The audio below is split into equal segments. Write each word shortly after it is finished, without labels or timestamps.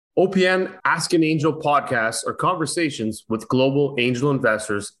OPN Ask an Angel podcasts are conversations with global angel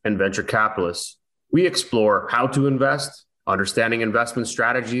investors and venture capitalists. We explore how to invest, understanding investment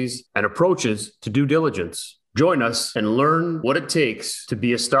strategies, and approaches to due diligence. Join us and learn what it takes to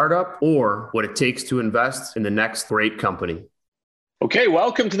be a startup or what it takes to invest in the next great company. Okay,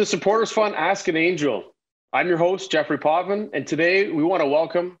 welcome to the Supporters Fund Ask an Angel. I'm your host, Jeffrey Potvin, and today we want to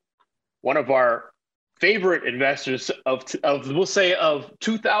welcome one of our favorite investors of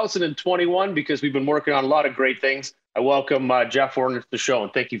 2021, because we've been working on a lot of great things. I welcome Jeff Warner to the show,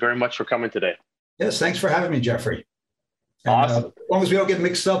 and thank you very much for coming today. Yes, thanks for having me, Jeffrey. And, awesome. As long as we don't get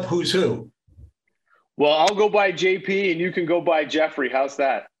mixed up, who's who? Well, I'll go by JP and you can go by Jeffrey. How's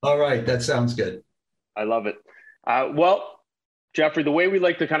that? All right, that sounds good. I love it. Well, Jeffrey, the way we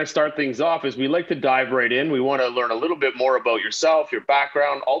like to kind of start things off is we like to dive right in. We want to learn a little bit more about yourself, your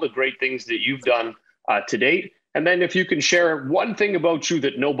background, all the great things that you've done to date. And then if you can share one thing about you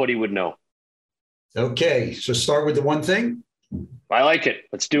that nobody would know. Okay, so start with the one thing. I like it.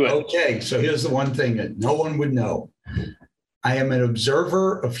 Let's do it. Okay, so here's the one thing that no one would know. I am an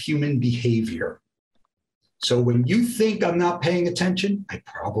observer of human behavior. So when you think I'm not paying attention, I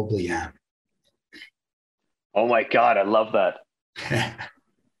probably am. Oh my God, I love that.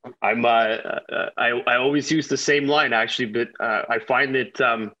 I always use the same line actually, but I find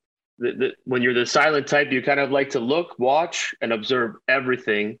that when you're the silent type, you kind of like to look, watch, and observe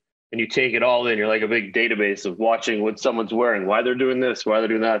everything, and you take it all in. You're like a big database of watching what someone's wearing, why they're doing this, why they're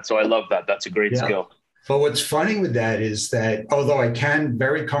doing that. So I love that. That's a great skill. But what's funny with that is that although I can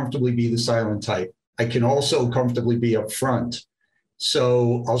very comfortably be the silent type, I can also comfortably be up front.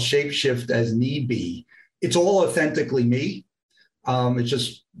 So I'll shapeshift as need be. It's all authentically me. It's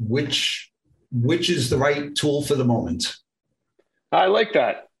just which is the right tool for the moment. I like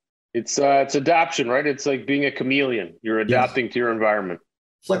that. It's adaptation, right? It's like being a chameleon. You're adapting to your environment.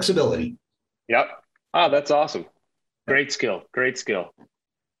 Flexibility. Yep. Ah, that's awesome. Great skill. Great skill.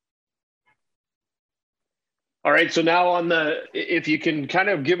 All right. So now if you can kind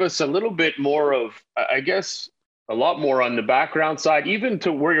of give us a little bit more of, I guess, a lot more on the background side, even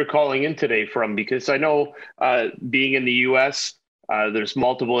to where you're calling in today from, because I know being in the US, there's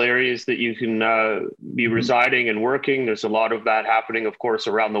multiple areas that you can be residing and working. There's a lot of that happening, of course,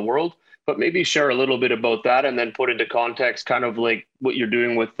 around the world, but maybe share a little bit about that and then put into context kind of like what you're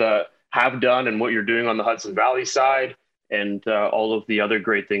doing with Have Done and what you're doing on the Hudson Valley side and all of the other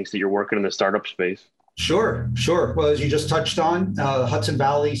great things that you're working in the startup space. Sure. Well, as you just touched on, Hudson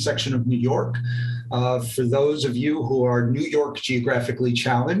Valley section of New York. For those of you who are New York geographically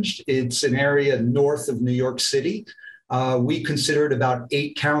challenged, it's an area north of New York City. We consider it about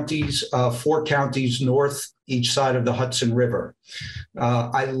 8 counties, 4 counties north each side of the Hudson River.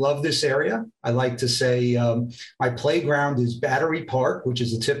 I love this area. I like to say my playground is Battery Park, which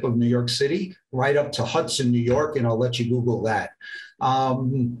is the tip of New York City, right up to Hudson, New York, and I'll let you Google that.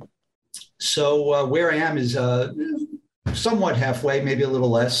 So where I am is somewhat halfway, maybe a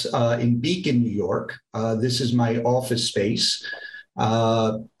little less, in Beacon, New York. This is my office space.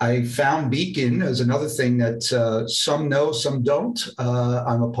 I found Beacon as another thing that some know, some don't.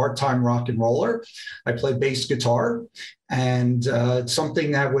 I'm a part-time rock and roller. I play bass guitar, and it's something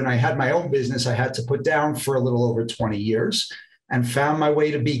that when I had my own business, I had to put down for a little over 20 years and found my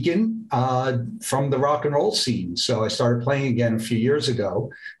way to Beacon from the rock and roll scene. So I started playing again a few years ago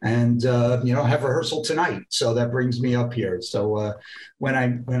and, have rehearsal tonight. So that brings me up here. So when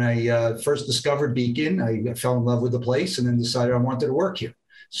I first discovered Beacon, I fell in love with the place and then decided I wanted to work here.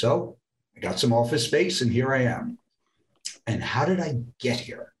 So I got some office space and here I am. And how did I get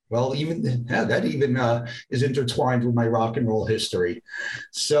here? Well, that is intertwined with my rock and roll history.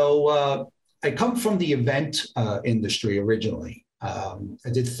 So I come from the event industry originally.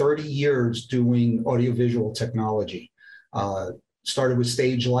 I did 30 years doing audiovisual technology. Started with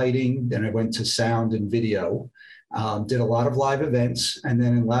stage lighting, then I went to sound and video. Did a lot of live events, and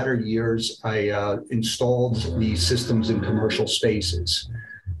then in latter years, I installed these systems in commercial spaces.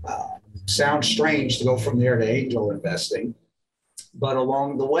 Sounds strange to go from there to angel investing, but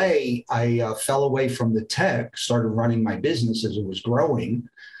along the way, I fell away from the tech, started running my business as it was growing.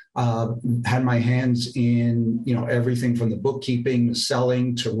 Had my hands in, everything from the bookkeeping, the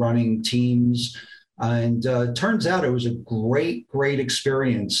selling to running teams. And turns out it was a great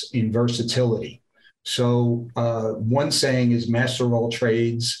experience in versatility. So one saying is master of all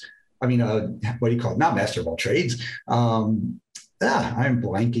trades. What do you call it? Not master of all trades. I'm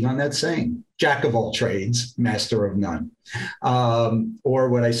blanking on that saying. Jack of all trades, master of none. Or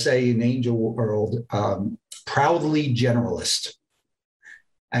what I say in angel world, proudly generalist.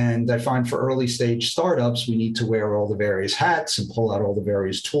 And I find for early stage startups, we need to wear all the various hats and pull out all the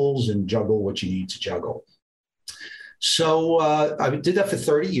various tools and juggle what you need to juggle. So I did that for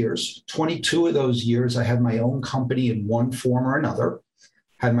 30 years. 22 of those years, I had my own company in one form or another.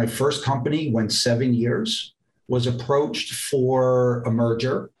 Had my first company, went 7 years, was approached for a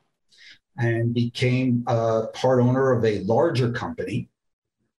merger and became a part owner of a larger company.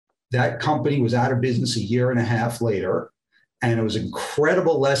 That company was out of business a year and a half later, and it was an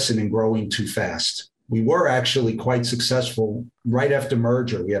incredible lesson in growing too fast. We were actually quite successful right after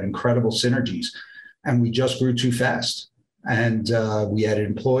merger. We had incredible synergies, and we just grew too fast. And we added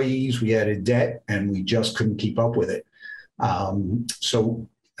employees, we added debt, and we just couldn't keep up with it. So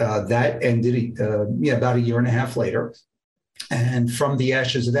that ended about a year and a half later. And from the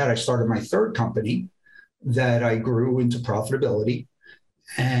ashes of that, I started my third company that I grew into profitability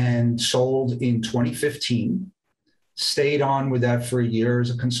and sold in 2015. Stayed on with that for a year as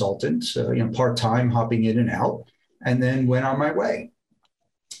a consultant, part-time, hopping in and out, and then went on my way.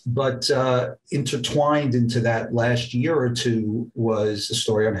 But intertwined into that last year or two was the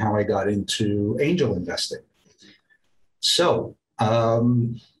story on how I got into angel investing. So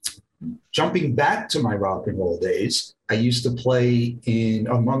jumping back to my rock and roll days, I used to play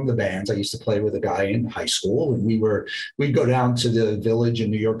among the bands. I used to play with a guy in high school, and we'd go down to the Village in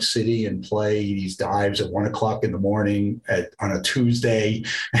New York City and play these dives at 1 o'clock in the morning on a Tuesday.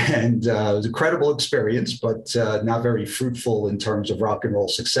 And it was an incredible experience, but not very fruitful in terms of rock and roll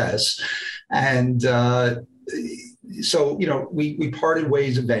success. And so, we parted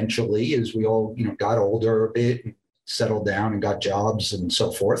ways eventually as we all, got older a bit, settled down and got jobs and so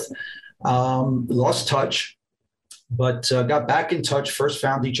forth. Lost touch. But got back in touch, first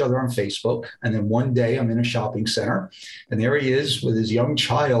found each other on Facebook. And then one day I'm in a shopping center and there he is with his young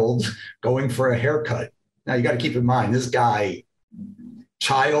child going for a haircut. Now you got to keep in mind, this guy,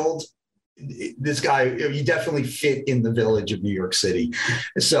 he definitely fit in the Village of New York City.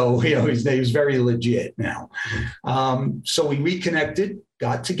 So, his name is very legit now. So we reconnected,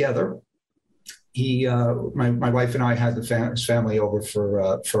 got together. My wife and I had his family over for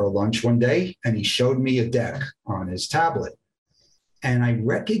a lunch one day, and he showed me a deck on his tablet, and I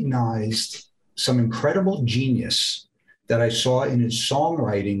recognized some incredible genius that I saw in his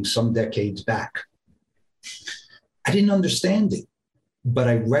songwriting some decades back. I didn't understand it, but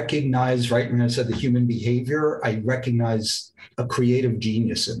I recognized, right when I said the human behavior, I recognized a creative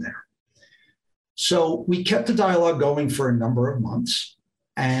genius in there. So we kept the dialogue going for a number of months.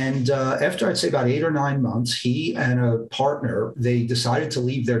 And after I'd say about 8 or 9 months, he and a partner, they decided to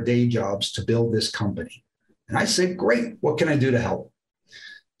leave their day jobs to build this company. And I said, great, what can I do to help?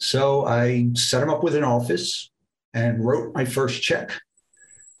 So I set him up with an office and wrote my first check.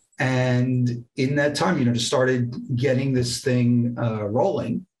 And in that time, just started getting this thing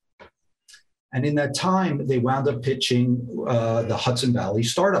rolling. And in that time, they wound up pitching the Hudson Valley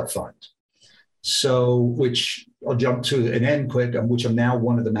Startup Fund. So, which I'll jump to an end quick, which I'm now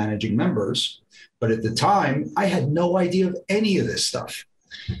one of the managing members. But at the time, I had no idea of any of this stuff.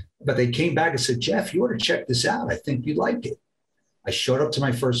 But they came back and said, Jeff, you ought to check this out. I think you'd like it. I showed up to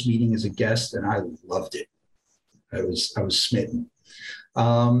my first meeting as a guest and I loved it. I was smitten.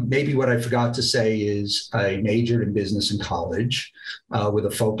 Maybe what I forgot to say is I majored in business in college with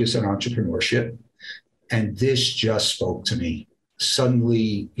a focus on entrepreneurship. And this just spoke to me.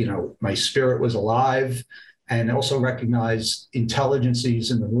 Suddenly, my spirit was alive, and also recognized intelligences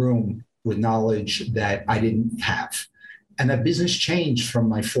in the room with knowledge that I didn't have. And that business changed from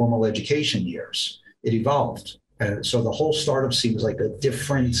my formal education years. It evolved. So the whole startup seems like a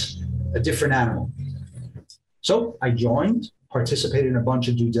different animal. So I joined, participated in a bunch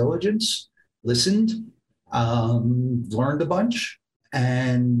of due diligence, listened, learned a bunch,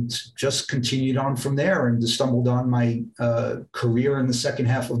 and just continued on from there and stumbled on my career in the second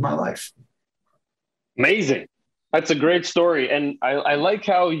half of my life. Amazing. That's a great story. And I like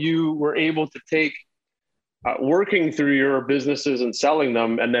how you were able to take working through your businesses and selling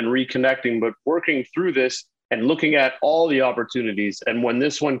them and then reconnecting, but working through this and looking at all the opportunities. And when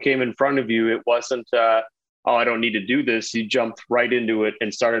this one came in front of you, it wasn't, I don't need to do this. You jumped right into it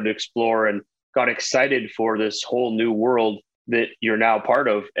and started to explore and got excited for this whole new world that you're now part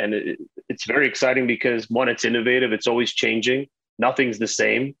of. And it's very exciting because one, it's innovative. It's always changing. Nothing's the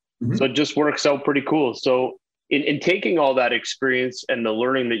same. Mm-hmm. So it just works out pretty cool. So in taking all that experience and the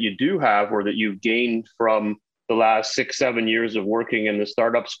learning that you do have, or that you've gained from the last 6-7 years of working in the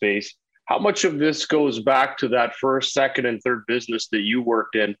startup space, how much of this goes back to that first, second, and third business that you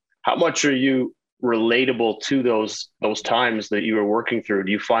worked in? How much are you relatable to those times that you were working through?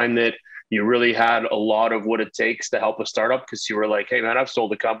 Do you find that you really had a lot of what it takes to help a startup because you were like, hey, man, I've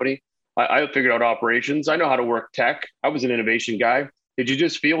sold a company. I figured out operations. I know how to work tech. I was an innovation guy. Did you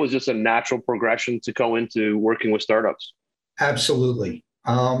just feel it was just a natural progression to go into working with startups? Absolutely.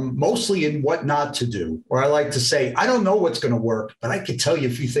 Mostly in what not to do, or I like to say, I don't know what's going to work, but I can tell you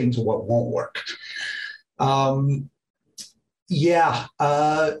a few things of what won't work. Um, yeah,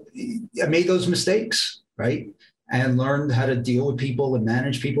 I made those mistakes, right? And learned how to deal with people and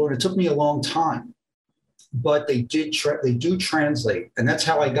manage people. And it took me a long time, but they do translate. And that's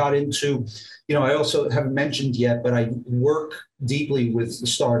how I got into, I also haven't mentioned yet, but I work deeply with the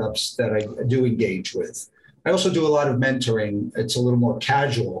startups that I do engage with. I also do a lot of mentoring. It's a little more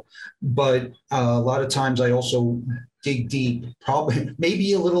casual, but a lot of times I also dig deep, probably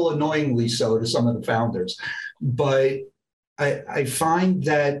maybe a little annoyingly so to some of the founders. But I find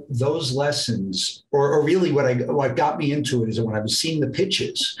that those lessons, or really what got me into it is when I was seeing the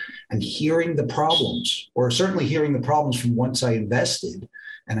pitches and hearing the problems, or certainly hearing the problems from once I invested,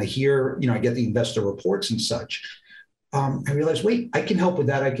 and I hear, I get the investor reports and such. I realized, wait, I can help with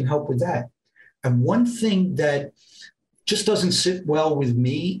that. I can help with that. And one thing that just doesn't sit well with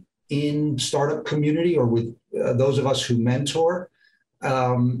me in startup community or with those of us who mentor.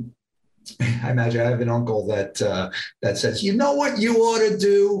 I imagine I have an uncle that says, you know what you ought to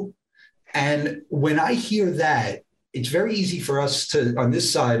do? And when I hear that, it's very easy for us to, on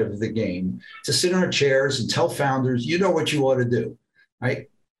this side of the game, to sit in our chairs and tell founders, you know what you ought to do, right?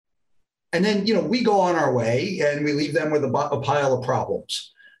 And then, we go on our way and we leave them with a pile of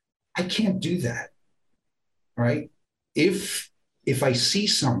problems. I can't do that, right? If I see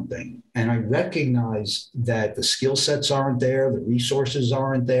something and I recognize that the skill sets aren't there, the resources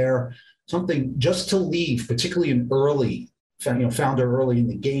aren't there, something just to leave, particularly in founder early in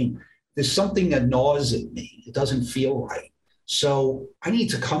the game, there's something that gnaws at me. It doesn't feel right. So I need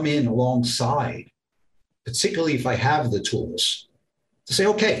to come in alongside, particularly if I have the tools, to say,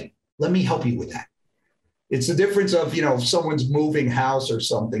 okay, let me help you with that. It's the difference of, if someone's moving house or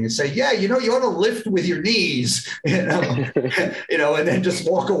something and say, yeah, you ought to lift with your knees, and then just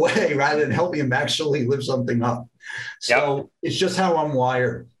walk away rather than helping him actually lift something up. So Yep. It's just how I'm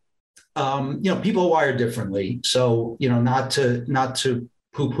wired. People are wired differently. So, not to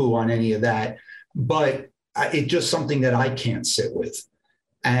poo-poo on any of that, but it's just something that I can't sit with.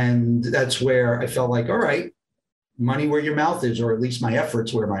 And that's where I felt like, all right, money where your mouth is, or at least my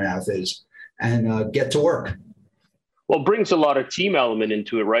efforts where my mouth is, and get to work. Well, it brings a lot of team element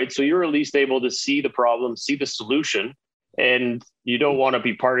into it, right? So you're at least able to see the problem, see the solution, and you don't want to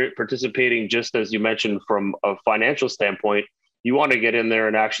be participating just as you mentioned from a financial standpoint. You want to get in there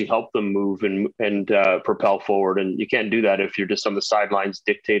and actually help them move and propel forward. And you can't do that if you're just on the sidelines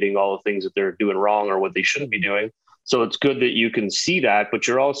dictating all the things that they're doing wrong or what they shouldn't be doing. So it's good that you can see that, but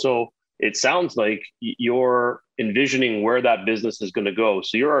you're also, it sounds like you're envisioning where that business is going to go.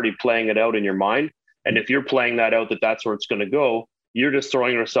 So you're already playing it out in your mind. And if you're playing that out, that's where it's going to go, you're just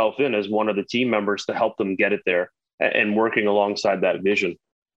throwing yourself in as one of the team members to help them get it there and working alongside that vision.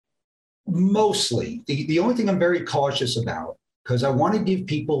 Mostly. The only thing I'm very cautious about, because I want to give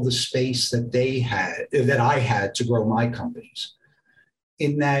people the space that I had to grow my companies,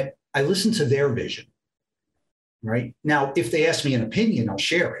 in that I listen to their vision, right? Now, if they ask me an opinion, I'll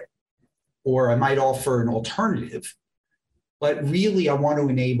share it, or I might offer an alternative, but really I want to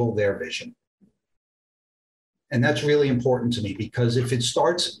enable their vision. And that's really important to me, because if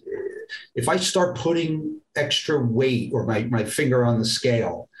I start putting extra weight or my finger on the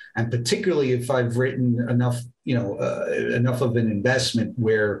scale, and particularly if I've written enough of an investment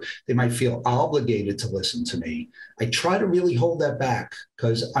where they might feel obligated to listen to me, I try to really hold that back,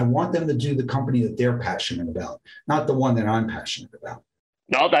 because I want them to do the company that they're passionate about, not the one that I'm passionate about.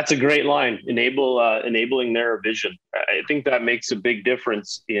 No, that's a great line. Enabling their vision. I think that makes a big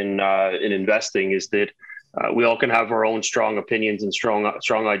difference in investing. Is that we all can have our own strong opinions and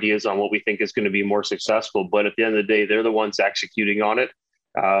strong ideas on what we think is going to be more successful. But at the end of the day, they're the ones executing on it,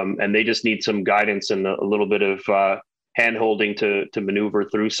 and they just need some guidance and a little bit of hand-holding to maneuver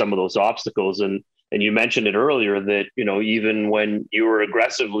through some of those obstacles. And you mentioned it earlier that even when you were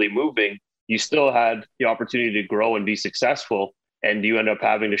aggressively moving, you still had the opportunity to grow and be successful. And you end up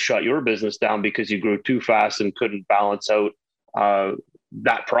having to shut your business down because you grew too fast and couldn't balance out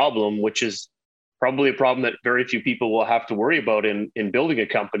that problem, which is probably a problem that very few people will have to worry about in building a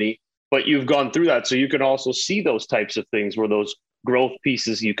company. But you've gone through that. So you can also see those types of things where those growth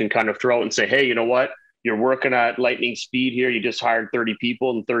pieces you can kind of throw out and say, hey, you know what? You're working at lightning speed here. You just hired 30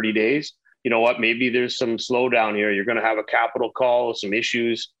 people in 30 days. You know what? Maybe there's some slowdown here. You're going to have a capital call, some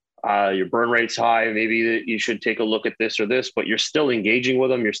issues. your burn rate's high, maybe that you should take a look at this or this, but you're still engaging with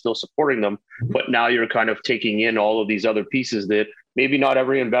them, you're still supporting them, but now you're kind of taking in all of these other pieces that maybe not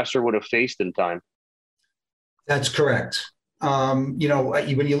every investor would have faced in time. That's correct. When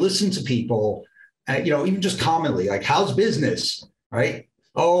you listen to people, even just commonly, like, how's business, right?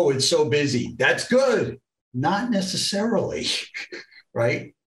 Oh, it's so busy. That's good. Not necessarily,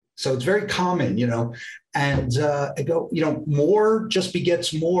 right? So it's very common, and I go, more just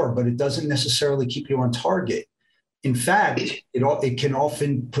begets more, but it doesn't necessarily keep you on target. In fact, it can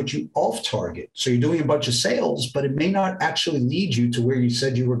often put you off target. So you're doing a bunch of sales, but it may not actually lead you to where you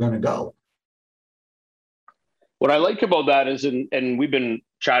said you were going to go. What I like about that is, and we've been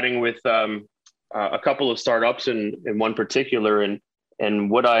chatting with a couple of startups in one particular, and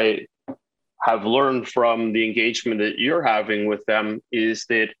what I have learned from the engagement that you're having with them is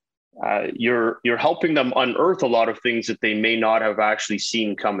that you're helping them unearth a lot of things that they may not have actually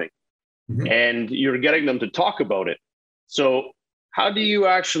seen coming, and you're getting them to talk about it. So how do you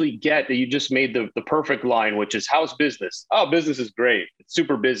actually get that? You just made the perfect line, which is, how's business? Oh, business is great. It's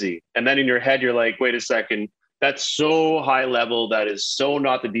super busy. And then in your head, you're like, wait a second, that's so high level. That is so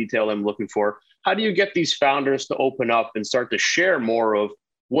not the detail I'm looking for. How do you get these founders to open up and start to share more of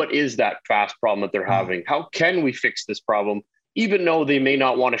what is that fast problem that they're having? How can we fix this problem? Even though they may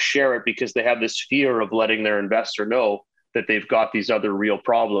not want to share it because they have this fear of letting their investor know that they've got these other real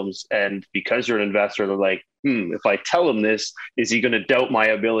problems. And because you're an investor, they're like, if I tell him this, is he going to doubt my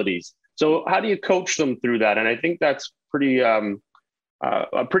abilities? So how do you coach them through that? And I think that's a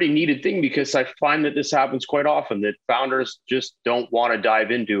pretty needed thing, because I find that this happens quite often, that founders just don't want to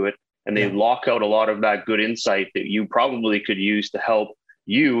dive into it, and they lock out a lot of that good insight that you probably could use to help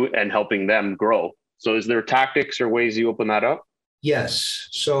you and helping them grow. So is there tactics or ways you open that up? Yes.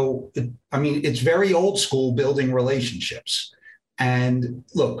 So, it's very old school, building relationships. And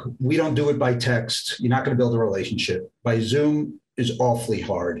look, we don't do it by text. You're not going to build a relationship. By Zoom is awfully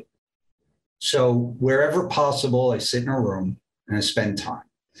hard. So wherever possible, I sit in a room and I spend time.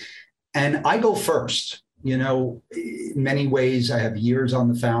 And I go first. In many ways, I have years on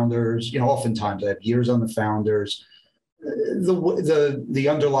the founders. Oftentimes I have years on the founders. The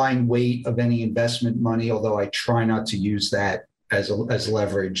underlying weight of any investment money, although I try not to use that as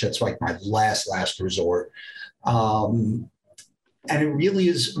leverage. That's like my last resort. And it really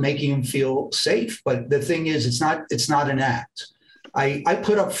is making them feel safe. But the thing is, it's not an act. I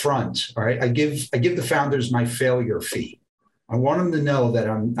put up front, all right? I give the founders my failure fee. I want them to know that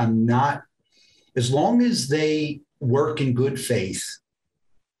I'm not, as long as they work in good faith,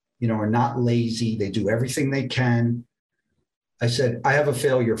 are not lazy, they do everything they can. I said, I have a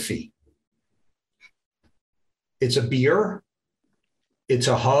failure fee. It's a beer, it's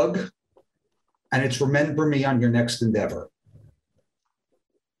a hug, and it's remember me on your next endeavor.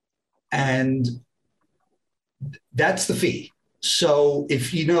 And that's the fee. So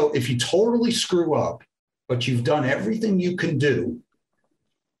if you totally screw up, but you've done everything you can do,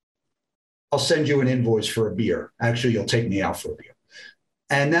 I'll send you an invoice for a beer. Actually, you'll take me out for a beer.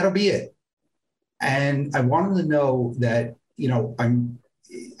 And that'll be it. And I want them to know that, I'm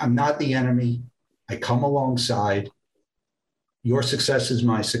not the enemy. I come alongside. Your success is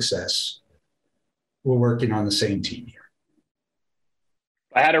my success. We're working on the same team here.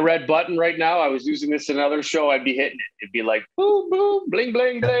 If I had a red button right now, I was using this in another show, I'd be hitting it. It'd be like, boom, boom, bling,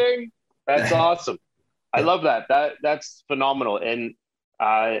 bling, bling. That's awesome. I love that. That's phenomenal. And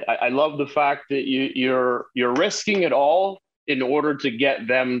I love the fact that you're risking it all in order to get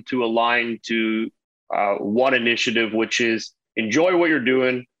them to align to one initiative, which is enjoy what you're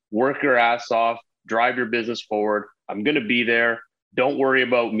doing, work your ass off, drive your business forward. I'm going to be there. Don't worry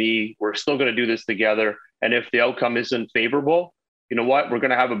about me. We're still going to do this together. And if the outcome isn't favorable, you know what? We're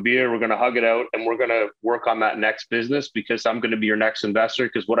going to have a beer. We're going to hug it out, and we're going to work on that next business, because I'm going to be your next investor,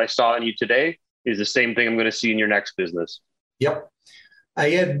 because what I saw in you today is the same thing I'm going to see in your next business. Yep.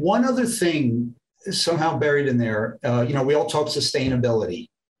 I had one other thing somehow buried in there. We all talk sustainability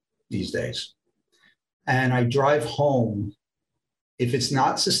these days. And I drive home. If it's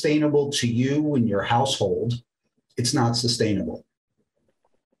not sustainable to you and your household, it's not sustainable.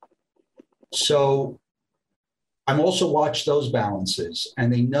 So I'm also watch those balances,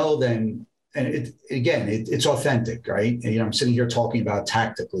 and they know then, and it's authentic, right? And, I'm sitting here talking about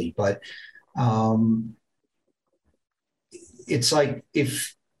tactically, but it's like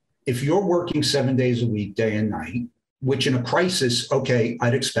if you're working 7 days a week, day and night, which in a crisis, okay,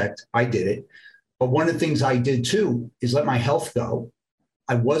 I'd expect, I did it. But one of the things I did too is let my health go.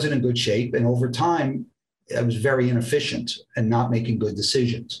 I wasn't in good shape. And over time, I was very inefficient and not making good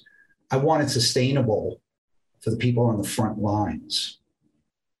decisions. I wanted sustainable for the people on the front lines.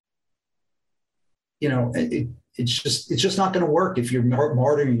 it's just not going to work if you're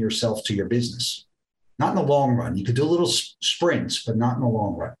martyring yourself to your business. Not in the long run. You could do little sprints, but not in the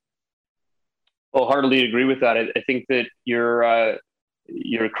long run. Well, heartily agree with that. I think that your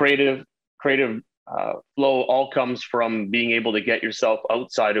creative flow all comes from being able to get yourself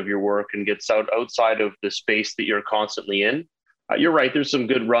outside of your work and get outside of the space that you're constantly in. You're right. There's some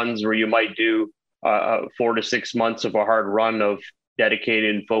good runs where you might do 4 to 6 months of a hard run of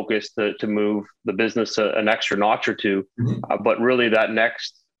dedicated and focused to move the business an extra notch or two. Mm-hmm. But really that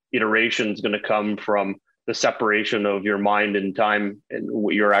next iteration is going to come from the separation of your mind and time and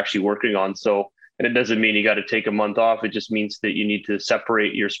what you're actually working on. So, and it doesn't mean you got to take a month off. It just means that you need to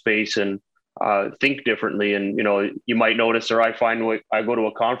separate your space and think differently. And, you might notice, or I find I go to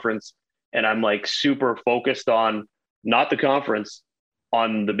a conference and I'm like super focused on not the conference,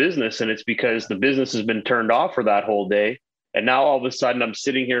 on the business. And it's because the business has been turned off for that whole day. And now all of a sudden I'm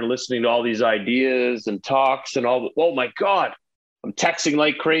sitting here listening to all these ideas and talks and oh my God, I'm texting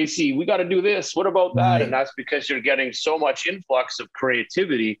like crazy. We got to do this. What about that? Right. And that's because you're getting so much influx of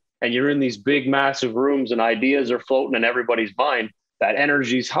creativity and you're in these big, massive rooms and ideas are floating in everybody's mind. That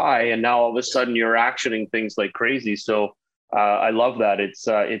energy's high. And now all of a sudden you're actioning things like crazy. So I love that.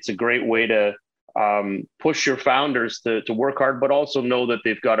 It's a great way to push your founders to work hard, but also know that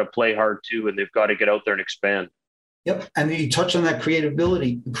they've got to play hard too. And they've got to get out there and expand. Yep. And you touch on that creative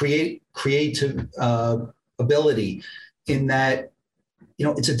ability in that,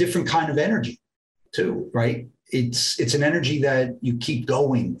 it's a different kind of energy too, right? It's an energy that you keep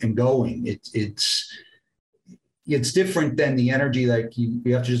going and going. It's different than the energy like you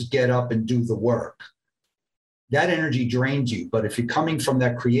have to just get up and do the work. That energy drains you. But if you're coming from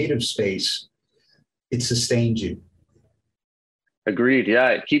that creative space, it sustains you. Agreed. Yeah.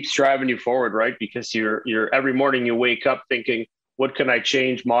 It keeps driving you forward, right? Because you're every morning you wake up thinking, what can I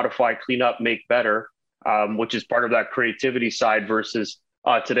change, modify, clean up, make better? Which is part of that creativity side versus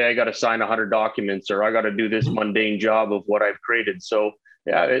today I got to sign 100 documents or I got to do this mundane job of what I've created. So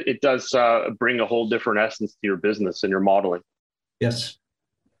yeah, it does bring a whole different essence to your business and your modeling. Yes,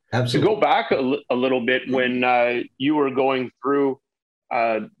 absolutely. To go back a little bit, when you were going through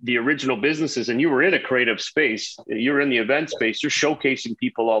the original businesses and you were in a creative space, you were in the event space, you're showcasing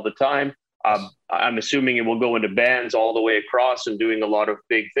people all the time. I'm assuming it will go into bands all the way across and doing a lot of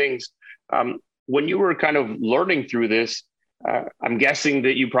big things. When you were kind of learning through this, I'm guessing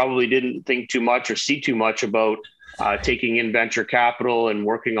that you probably didn't think too much or see too much about taking in venture capital and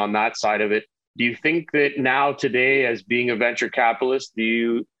working on that side of it. Do you think that now today, as being a venture capitalist,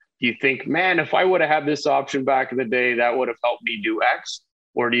 do you think, man, if I would have had this option back in the day, that would have helped me do X?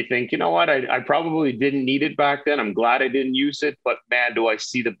 Or do you think, you know what, I probably didn't need it back then. I'm glad I didn't use it, but man, do I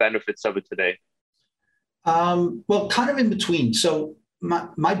see the benefits of it today? Well, kind of in between. So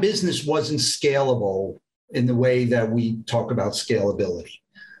my business wasn't scalable in the way that we talk about scalability.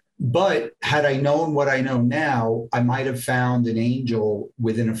 But had I known what I know now, I might have found an angel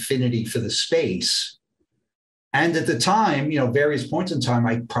with an affinity for the space. And at the time, various points in time,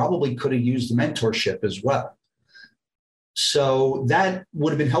 I probably could have used mentorship as well. So that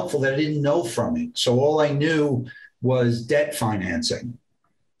would have been helpful that I didn't know from it. So all I knew was debt financing.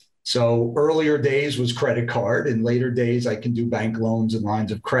 So earlier days was credit card, and later days I can do bank loans and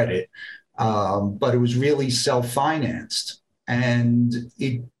lines of credit. But it was really self-financed. And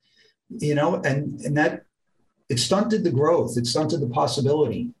and that it stunted the growth. It stunted the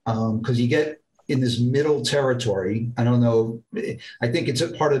possibility because you get in this middle territory. I don't know. I think it's a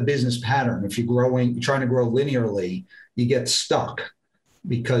part of the business pattern. If you're trying to grow linearly, you get stuck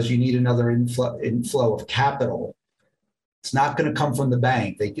because you need another inflow of capital. It's not going to come from the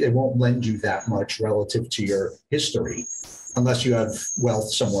bank. They won't lend you that much relative to your history unless you have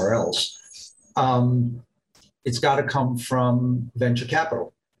wealth somewhere else. It's got to come from venture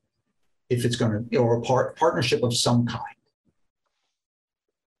capital if it's going to, or a partnership of some kind.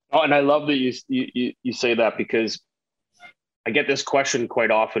 Oh, and I love that you say that, because I get this question quite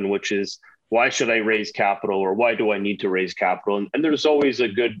often, which is, why should I raise capital, or why do I need to raise capital? And there's always a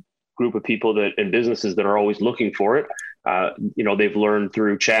good group of people and businesses that are always looking for it. They've learned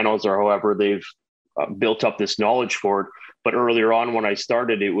through channels or however they've built up this knowledge for it. But earlier on when I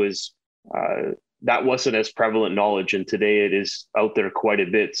started, it was that wasn't as prevalent knowledge. And today it is out there quite a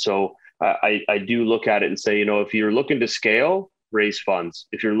bit. So I do look at it and say, if you're looking to scale, raise funds.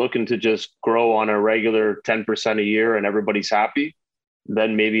 If you're looking to just grow on a regular 10% a year and everybody's happy,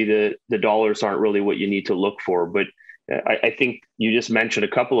 then maybe the dollars aren't really what you need to look for. But I think you just mentioned a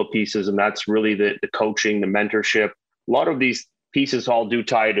couple of pieces, and that's really the coaching, the mentorship. A lot of these pieces all do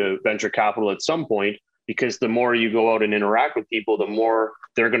tie to venture capital at some point, because the more you go out and interact with people, the more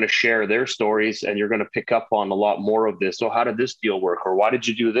they're going to share their stories, and you're going to pick up on a lot more of this. So how did this deal work? Or why did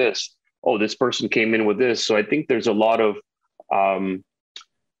you do this? Oh, this person came in with this. So I think there's a lot of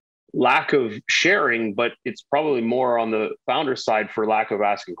lack of sharing, but it's probably more on the founder side for lack of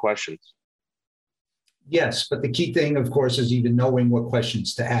asking questions. Yes, but the key thing, of course, is even knowing what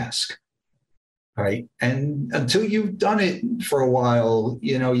questions to ask. Right. And until you've done it for a while,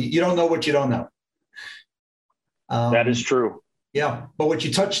 you don't know what you don't know. That is true. Yeah. But what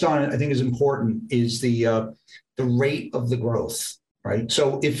you touched on, I think is important, is the rate of the growth. Right.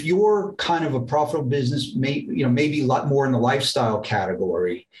 So if you're kind of a profitable business, maybe a lot more in the lifestyle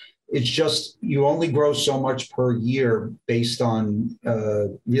category, it's just you only grow so much per year based on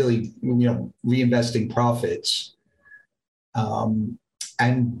really, reinvesting profits and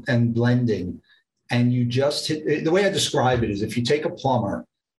blending. And you just hit, the way I describe it is if you take a plumber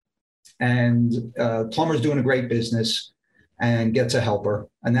and plumber's doing a great business and gets a helper,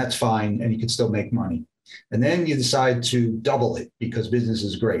 and that's fine, and you can still make money. And then you decide to double it because business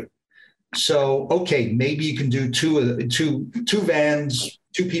is great. So, okay, maybe you can do two vans,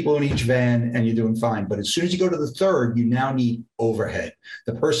 2 people in each van, and you're doing fine. But as soon as you go to the third, you now need overhead,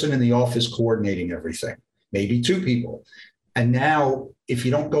 the person in the office coordinating everything, maybe 2 people. And now, if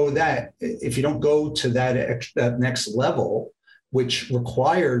you don't go to that next level, which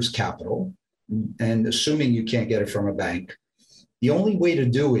requires capital, and assuming you can't get it from a bank, the only way to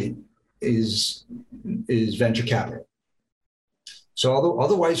do it is venture capital. So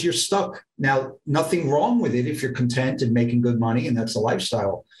otherwise, you're stuck. Now, nothing wrong with it if you're content and making good money, and that's a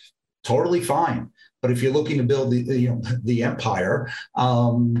lifestyle. Totally fine. But if you're looking to build the empire,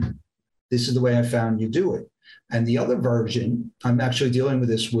 this is the way I found you do it. And the other version, I'm actually dealing with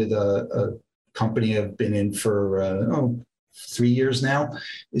this with a company I've been in for 3 years now,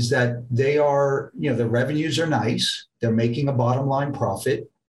 is that they are, their revenues are nice. They're making a bottom line profit.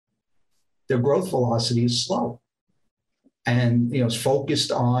 Their growth velocity is slow. And, it's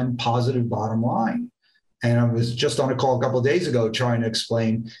focused on positive bottom line. And I was just on a call a couple of days ago trying to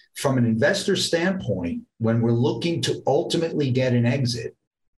explain from an investor standpoint, when we're looking to ultimately get an exit,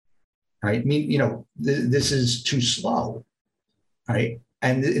 right? I mean, this is too slow, right?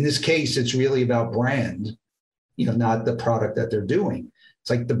 And in this case, it's really about brand, not the product that they're doing. It's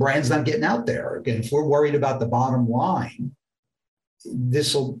like the brand's not getting out there. Again, if we're worried about the bottom line,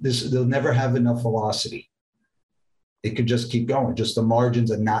 they'll never have enough velocity. It could just keep going. Just the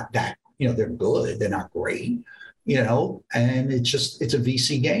margins are not that, they're good. They're not great, and it's a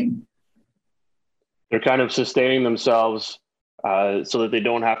VC game. They're kind of sustaining themselves so that they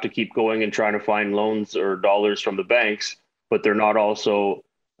don't have to keep going and trying to find loans or dollars from the banks, but they're not also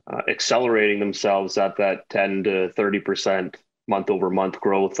accelerating themselves at that 10 to 30% month over month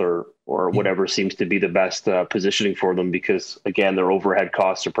growth or whatever seems to be the best positioning for them, because again, their overhead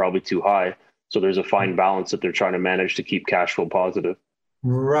costs are probably too high. So there's a fine balance that they're trying to manage to keep cash flow positive.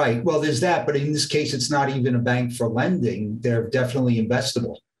 Right. Well, there's that, but in this case, it's not even a bank for lending. They're definitely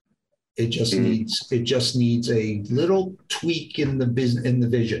investable. It just needs a little tweak in the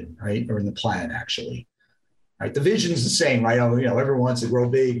vision, right, or in the plan, actually. Right. The vision's the same, right? Everyone wants to grow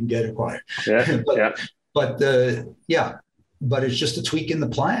big and get acquired. Yeah. But it's just a tweak in the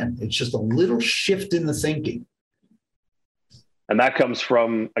plan. It's just a little shift in the thinking. And that comes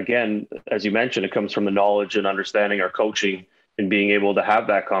from, again, as you mentioned, it comes from the knowledge and understanding our coaching and being able to have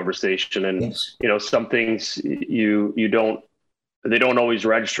that conversation. And, yes. Some things they don't always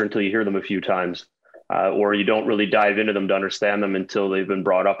register until you hear them a few times, or you don't really dive into them to understand them until they've been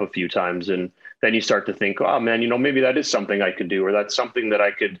brought up a few times. And then you start to think, oh man, maybe that is something I could do, or that's something that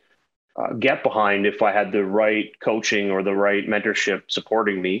I could get behind if I had the right coaching or the right mentorship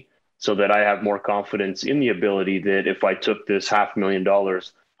supporting me, so that I have more confidence in the ability that if I took this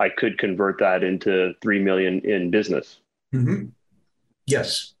 $500,000, I could convert that into $3 million in business. Mm-hmm.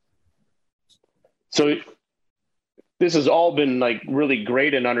 Yes. So this has all been like really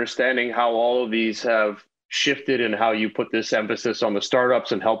great in understanding how all of these have shifted and how you put this emphasis on the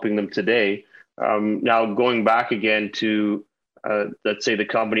startups and helping them today. Now going back again to, let's say the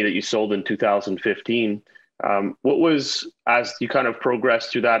company that you sold in 2015, what was, as you kind of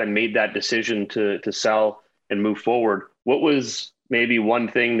progressed through that and made that decision to sell and move forward, what was maybe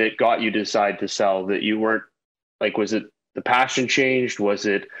one thing that got you to decide to sell that you weren't like, was it the passion changed? Was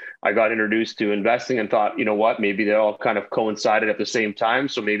it, I got introduced to investing and thought, maybe they all kind of coincided at the same time.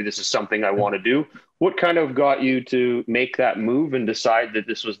 So maybe this is something I want to do. What kind of got you to make that move and decide that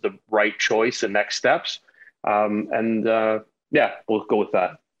this was the right choice and next steps? We'll go with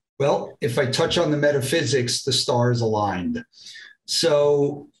that. Well, if I touch on the metaphysics, the stars aligned.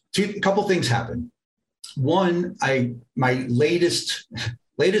 So a couple things happened. One, my latest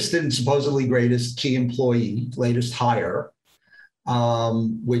and supposedly greatest key employee, latest hire,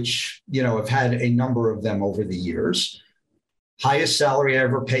 which I've had a number of them over the years. Highest salary I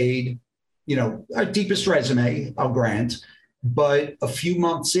ever paid, our deepest resume, I'll grant. But a few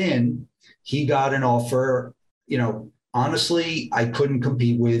months in, he got an offer, honestly, I couldn't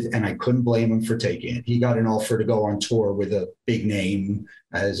compete with, and I couldn't blame him for taking it. He got an offer to go on tour with a big name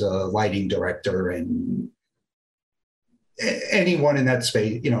as a lighting director, and anyone in that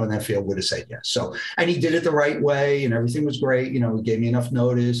space, in that field would have said yes. So, and he did it the right way, and everything was great. He gave me enough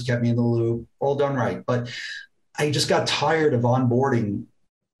notice, kept me in the loop, all done right. But I just got tired of onboarding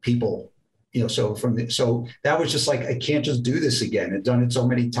people. So so that was just like, I can't just do this again. I've done it so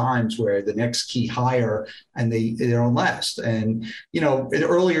many times where the next key hire and they don't last. And, in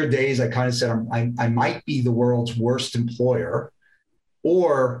earlier days, I kind of said, I might be the world's worst employer,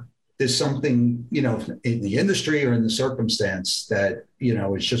 or there's something, in the industry or in the circumstance that,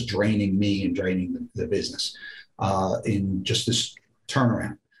 is just draining me and draining the business in just this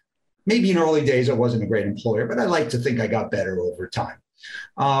turnaround. Maybe in early days, I wasn't a great employer, but I like to think I got better over time.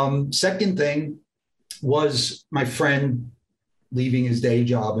 Second thing was my friend leaving his day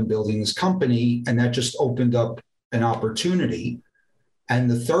job and building his company, and that just opened up an opportunity. And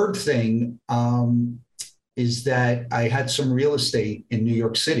the third thing is that I had some real estate in New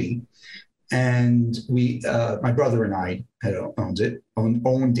York City, and my brother and I had owned it,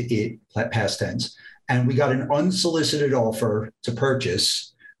 past tense, and we got an unsolicited offer to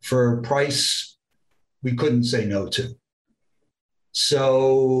purchase for a price we couldn't say no to.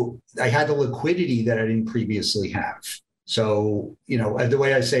 So I had the liquidity that I didn't previously have. So, the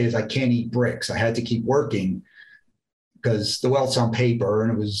way I say is I can't eat bricks. I had to keep working because the wealth's on paper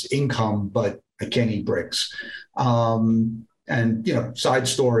and it was income, but I can't eat bricks. Side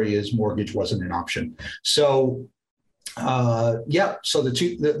story is mortgage wasn't an option. So, so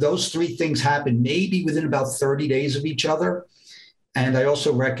those three things happened maybe within about 30 days of each other. And I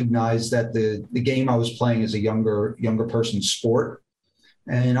also recognized that the game I was playing is a younger person's sport.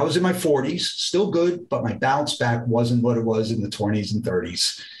 And I was in my 40s, still good, but my bounce back wasn't what it was in the 20s and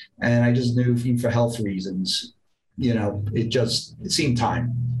 30s. And I just knew, even for health reasons, it seemed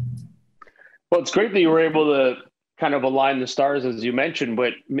time. Well, it's great that you were able to kind of align the stars, as you mentioned,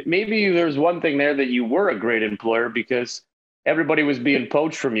 but maybe there's one thing there that you were a great employer because everybody was being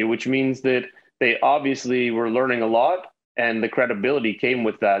poached from you, which means that they obviously were learning a lot. And the credibility came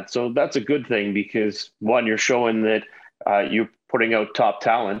with that. So that's a good thing because, one, you're showing that you're putting out top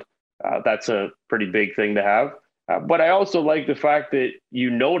talent. That's a pretty big thing to have. But I also like the fact that you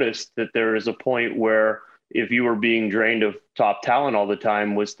noticed that there is a point where if you were being drained of top talent all the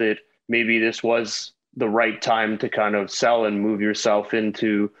time, was that maybe this was the right time to kind of sell and move yourself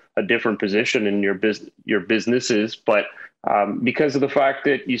into a different position in your businesses. But because of the fact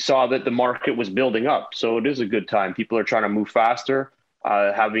that you saw that the market was building up. So it is a good time. People are trying to move faster.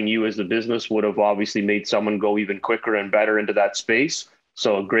 Having you as the business would have obviously made someone go even quicker and better into that space.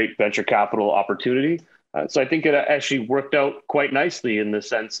 So a great venture capital opportunity. So I think it actually worked out quite nicely in the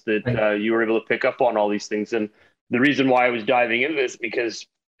sense that you were able to pick up on all these things. And the reason why I was diving into this, because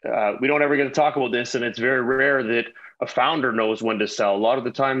we don't ever get to talk about this, and it's very rare that a founder knows when to sell. A lot of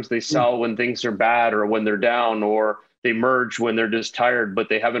the times they sell when things are bad or when they're down, or they merge when they're just tired, but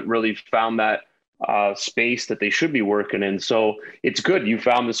they haven't really found that space that they should be working in. So it's good. You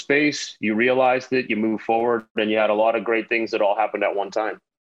found the space, you realized it, you moved forward, and you had a lot of great things that all happened at one time.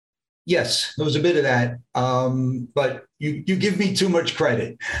 Yes, there was a bit of that, but you give me too much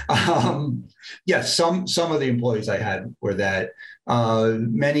credit. Yes, some of the employees I had were that.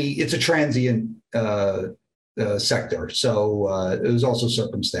 Many, it's a transient sector, so it was also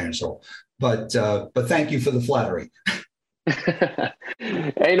circumstantial. But thank you for the flattery.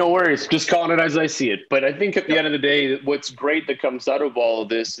 Hey, no worries. Just calling it as I see it. But I think at the end of the day, what's great that comes out of all of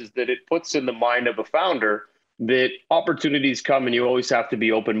this is that it puts in the mind of a founder that opportunities come and you always have to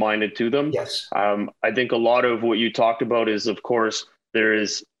be open-minded to them. Yes. I think a lot of what you talked about is, of course, there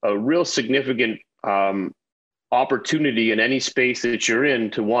is a real significant opportunity in any space that you're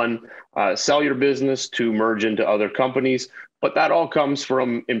in to, one, sell your business, to merge into other companies. But that all comes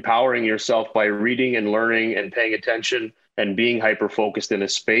from empowering yourself by reading and learning and paying attention and being hyper-focused in a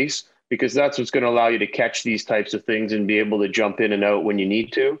space, because that's what's going to allow you to catch these types of things and be able to jump in and out when you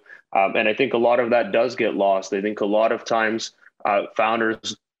need to. And I think a lot of that does get lost. I think a lot of times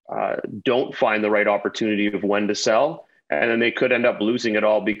founders don't find the right opportunity of when to sell, and then they could end up losing it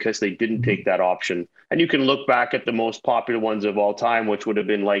all because they didn't take that option. And you can look back at the most popular ones of all time, which would have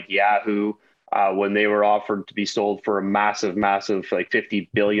been like Yahoo, when they were offered to be sold for a massive, massive, like $50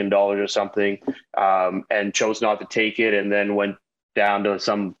 billion or something, and chose not to take it, and then went down to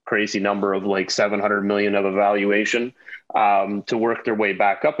some crazy number of like 700 million of evaluation, to work their way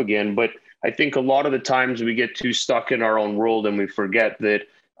back up again. But I think a lot of the times we get too stuck in our own world and we forget that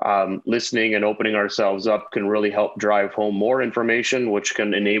listening and opening ourselves up can really help drive home more information, which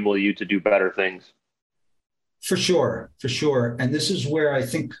can enable you to do better things. For sure, for sure. And this is where I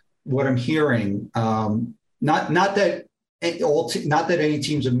think what I'm hearing, not that any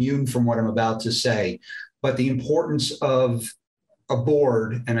team's immune from what I'm about to say, but the importance of a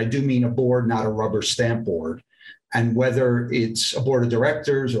board, and I do mean a board, not a rubber stamp board, and whether it's a board of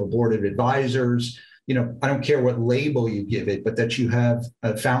directors or a board of advisors, I don't care what label you give it, but that you have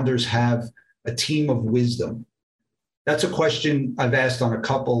founders have a team of wisdom. That's a question I've asked on a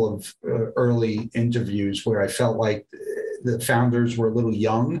couple of early interviews where I felt like the founders were a little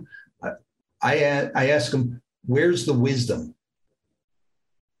young. I asked them, where's the wisdom?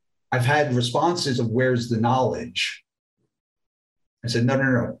 I've had responses of where's the knowledge? I said,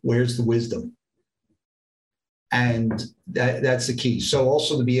 no. Where's the wisdom? And that's the key. So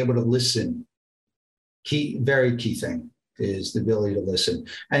also to be able to listen, very key thing is the ability to listen.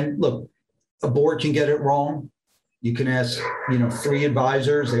 And look, a board can get it wrong. You can ask, 3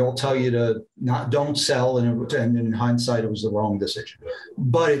 advisors, they all tell you to don't sell. And in hindsight, it was the wrong decision.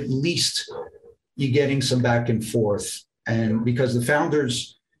 But at least you're getting some back and forth. And because the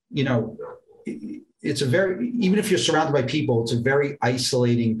founders, it's even if you're surrounded by people, it's a very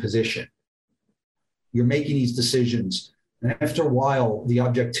isolating position. You're making these decisions. And after a while, the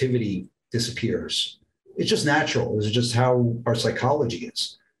objectivity disappears. It's just natural. It's just how our psychology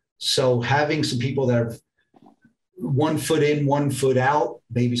is. So having some people that have 1 foot in, 1 foot out,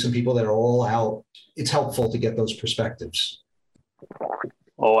 maybe some people that are all out, it's helpful to get those perspectives.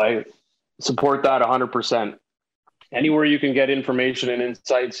 Oh, I support that 100%. Anywhere you can get information and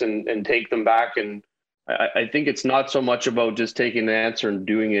insights and take them back. And I think it's not so much about just taking the answer and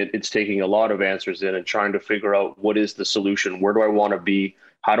doing it. It's taking a lot of answers in and trying to figure out what is the solution? Where do I want to be?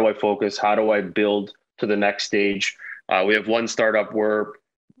 How do I focus? How do I build to the next stage? We have one startup where,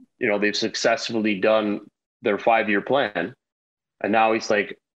 they've successfully done their 5-year plan. And now he's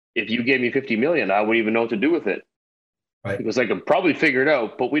like, if you gave me 50 million, I wouldn't even know what to do with it. Right. Because I could probably figure it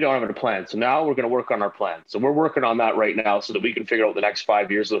out, but we don't have a plan. So now we're going to work on our plan. So we're working on that right now so that we can figure out what the next 5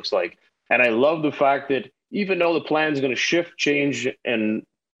 years looks like. And I love the fact that even though the plan is going to shift, change, and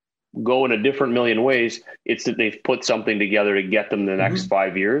go in a different million ways, it's that they've put something together to get them the next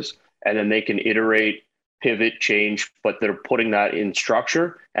 5 years. And then they can iterate, pivot, change, but they're putting that in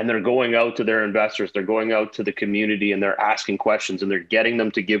structure, and they're going out to their investors. They're going out to the community and they're asking questions, and they're getting them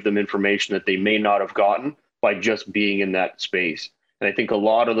to give them information that they may not have gotten by just being in that space. And I think a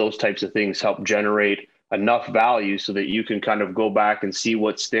lot of those types of things help generate enough value so that you can kind of go back and see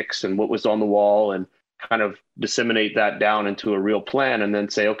what sticks and what was on the wall and kind of disseminate that down into a real plan, and then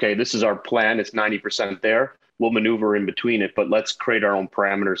say, okay, this is our plan. It's 90% there. We'll maneuver in between it, but let's create our own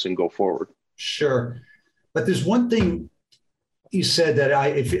parameters and go forward. Sure. But there's one thing you said that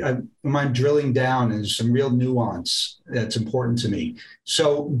if I'm drilling down, is some real nuance that's important to me.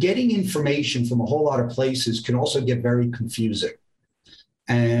 So getting information from a whole lot of places can also get very confusing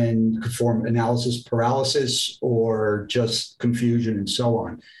and could form analysis paralysis or just confusion and so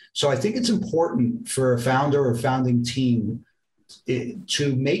on. So I think it's important for a founder or founding team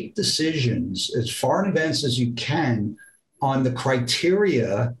to make decisions as far in advance as you can on the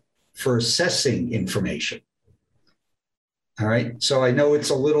criteria for assessing information. All right. So I know it's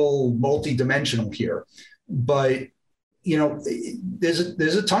a little multidimensional here, but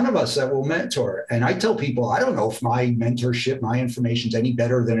there's a ton of us that will mentor. And I tell people, I don't know if my mentorship, my information is any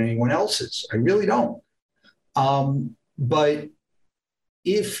better than anyone else's. I really don't. But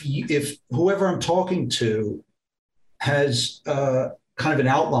if whoever I'm talking to has kind of an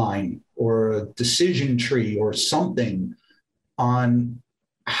outline or a decision tree or something on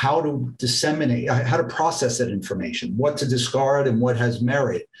how to disseminate, how to process that information, what to discard and what has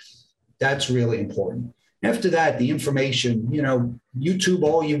merit, that's really important. After that, the information, YouTube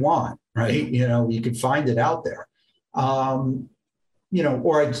all you want, right? You can find it out there. Or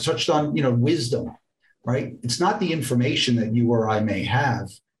I touched on, wisdom, right? It's not the information that you or I may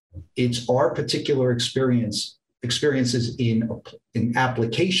have. It's our particular experiences in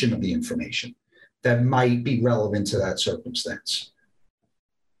application of the information that might be relevant to that circumstance.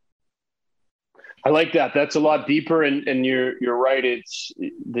 I like that. That's a lot deeper, and you're right. It's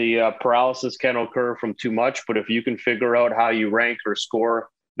the paralysis can occur from too much, but if you can figure out how you rank or score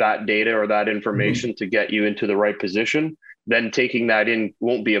that data or that information to get you into the right position, then taking that in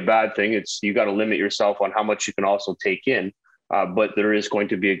won't be a bad thing. It's, you got to limit yourself on how much you can also take in. But there is going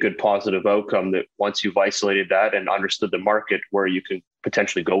to be a good positive outcome that once you've isolated that and understood the market, where you can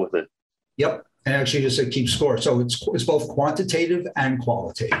potentially go with it. Yep. And actually just to keep score. So it's both quantitative and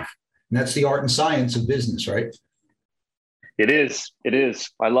qualitative. And that's the art and science of business, right? It is. It is.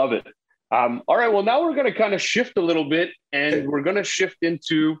 I love it. All right. Well, now we're going to kind of shift a little bit, and we're going to shift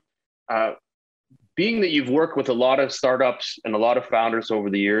into being that you've worked with a lot of startups and a lot of founders over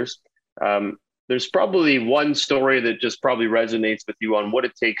the years. There's probably one story that just probably resonates with you on what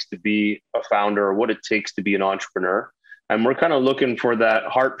it takes to be a founder or what it takes to be an entrepreneur. And we're kind of looking for that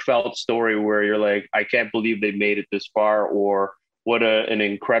heartfelt story where you're like, I can't believe they made it this far, or what an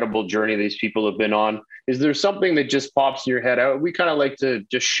incredible journey these people have been on. Is there something that just pops in your head? We kind of like to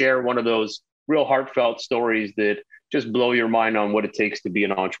just share one of those real heartfelt stories that just blow your mind on what it takes to be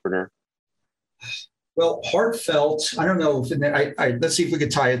an entrepreneur. Well, heartfelt, I don't know if let's see if we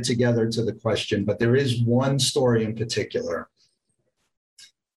could tie it together to the question, but there is one story in particular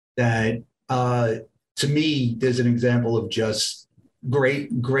that to me, there's an example of just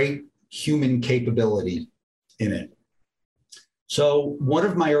great human capability in it. So one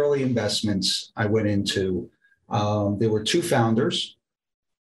of my early investments I went into, there were two founders,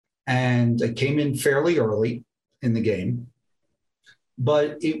 and I came in fairly early in the game,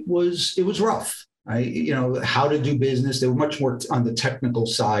 but it was rough. How to do business. They were much more on the technical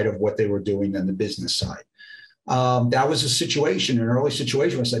side of what they were doing than the business side. That was an early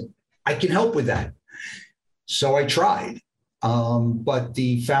situation where I said, I can help with that. So I tried. But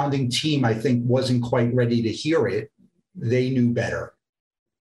the founding team, I think, wasn't quite ready to hear it. They knew better.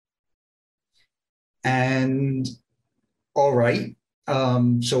 And all right.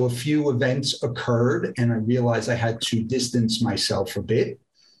 So a few events occurred, and I realized I had to distance myself a bit.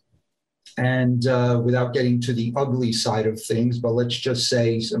 And without getting to the ugly side of things, but let's just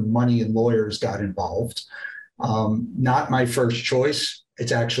say some money and lawyers got involved. Not my first choice.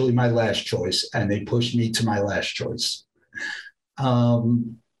 It's actually my last choice. And they pushed me to my last choice.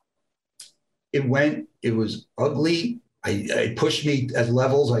 It was ugly. It pushed me at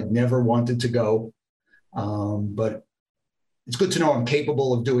levels I'd never wanted to go. But it's good to know I'm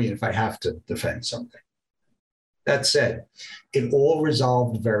capable of doing it if I have to defend something. That said, it all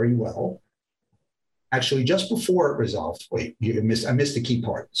resolved very well. Actually, just before it resolved, I missed the key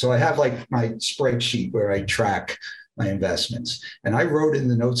part. So I have like my spreadsheet where I track my investments. And I wrote in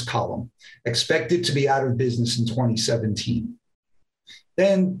the notes column, expected to be out of business in 2017.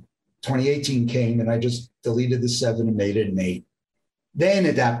 Then 2018 came and I just deleted the 7 and made it an 8. Then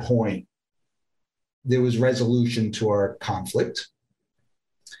at that point, there was resolution to our conflict.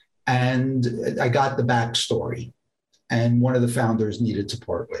 And I got the backstory. And one of the founders needed to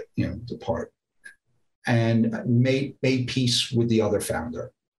depart. And made peace with the other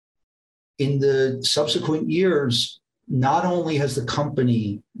founder. In the subsequent years, not only has the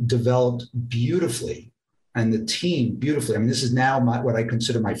company developed beautifully and the team beautifully, I mean, this is now what I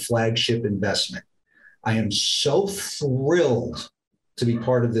consider my flagship investment. I am so thrilled to be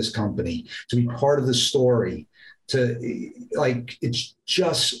part of this company, to be part of the story, it's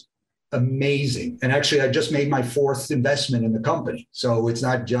just amazing. And actually, I just made my 4th investment in the company. So it's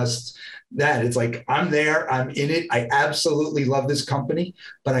not just that. It's like, I'm there, I'm in it. I absolutely love this company,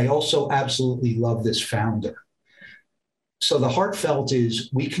 but I also absolutely love this founder. So the heartfelt is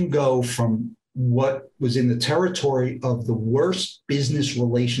we can go from what was in the territory of the worst business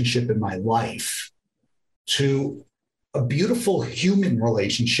relationship in my life to a beautiful human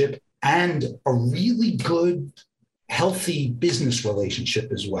relationship and a really good, healthy business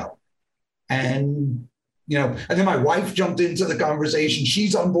relationship as well. And and then my wife jumped into the conversation.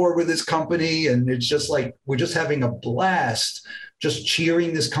 She's on board with this company. And it's just like, we're just having a blast, just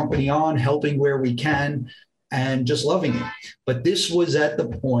cheering this company on, helping where we can, and just loving it. But this was at the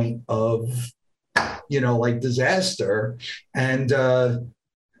point of, disaster. And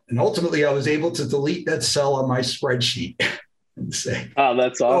ultimately I was able to delete that cell on my spreadsheet and say, oh,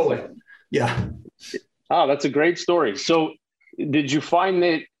 that's awesome. Oh, yeah. Oh, that's a great story. So did you find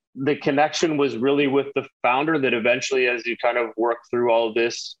that the connection was really with the founder, that eventually, as you kind of worked through all of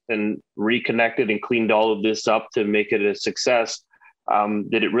this and reconnected and cleaned all of this up to make it a success,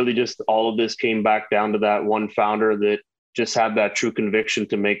 did it really just, all of this came back down to that one founder that just had that true conviction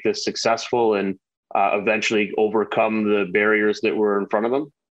to make this successful and eventually overcome the barriers that were in front of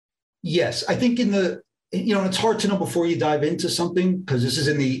them? Yes. I think it's hard to know before you dive into something, because this is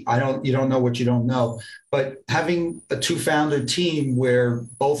you don't know what you don't know. But having a 2-founder team where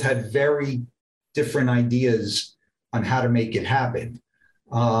both had very different ideas on how to make it happen,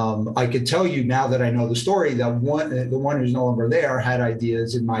 I could tell you now that I know the story that the one who's no longer there had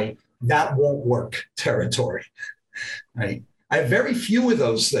ideas in my that won't work territory, right? I have very few of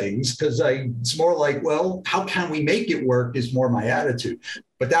those things because it's more like, well, how can we make it work is more my attitude.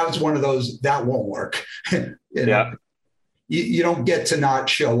 But that was one of those that won't work. Yeah. You don't get to not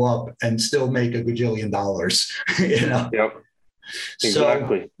show up and still make a gajillion dollars. Yep.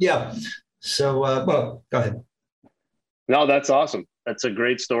 Exactly. So yeah. So well, go ahead. No, that's awesome. That's a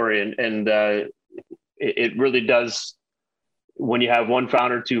great story, and it really does. When you have one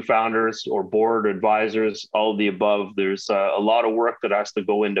founder, two founders, or board advisors, all of the above, there's a lot of work that has to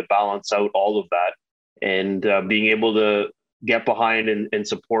go in to balance out all of that, and being able to get behind and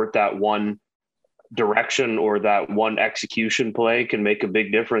support that one direction or that one execution play can make a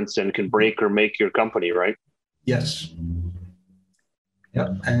big difference and can break or make your company, right? Yes. Yep.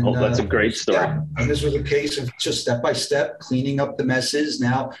 And that's a great story. Yeah. And this was a case of just step by step cleaning up the messes.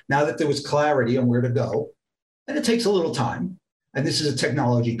 Now that there was clarity on where to go, and it takes a little time. And this is a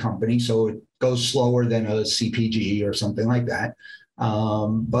technology company, so it goes slower than a CPG or something like that.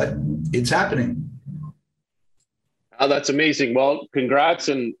 But it's happening. Oh, that's amazing. Well, congrats,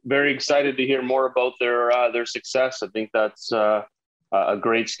 and very excited to hear more about their success. I think that's a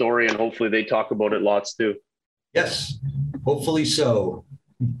great story, and hopefully they talk about it lots too. Yes, hopefully so.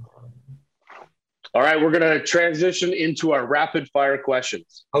 All right, we're going to transition into our rapid fire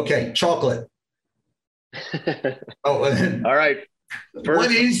questions. Okay, chocolate. All right.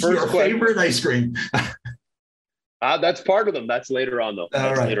 What is your favorite ice cream? That's part of them. That's later on, though.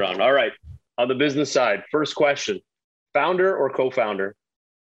 That's later on. All right. On the business side, first question: founder or co-founder?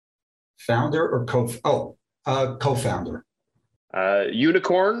 Founder or co-founder.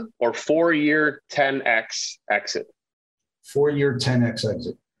 Unicorn or 4-year 10x exit? 4-year 10x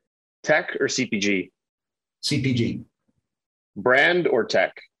exit. Tech or CPG? CPG. Brand or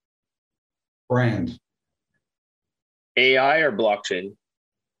tech? Brand. AI or blockchain?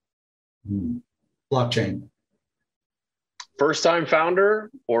 Blockchain. First time founder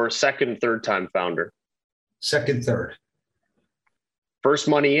or second, third time founder? Second, third. First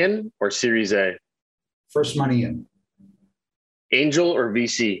money in or Series A? First money in. Angel or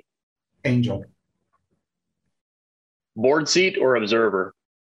VC? Angel. Board seat or observer?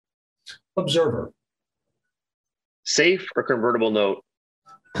 Observer. Safe or convertible note?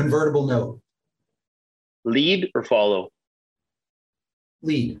 Convertible note. Lead or follow?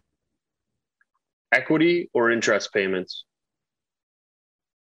 Lead. Equity or interest payments?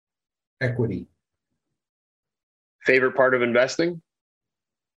 Equity. Favorite part of investing?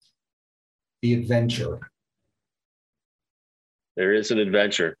 The adventure. There is an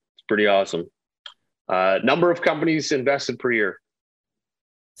adventure. It's pretty awesome. Number of companies invested per year?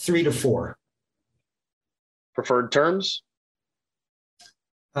 3 to 4. Preferred terms?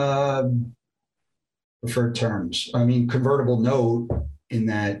 Preferred terms. I mean, convertible note in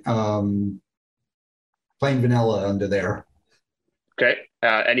that plain vanilla under there. Okay.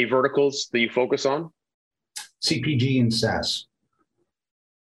 Any verticals that you focus on? CPG and SaaS.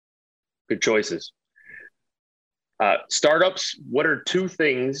 Good choices. Startups, what are 2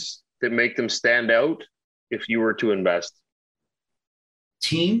 things that make them stand out if you were to invest?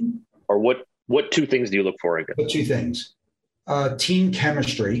 Team. Or what 2 things do you look for, I guess? What 2 things? Team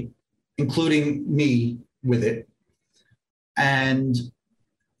chemistry, including me with it, and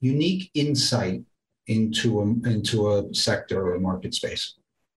unique insight into a sector or a market space.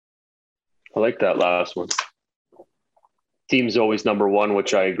 I like that last one. Team's always number one,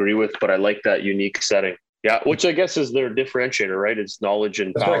 which I agree with, but I like that unique setting. Yeah, which I guess is their differentiator, right? It's knowledge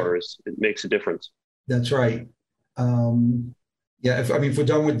and power. Right. It makes a difference. That's right. Yeah, if we're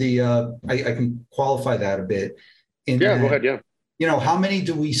done with the, I can qualify that a bit. Go ahead. Yeah. How many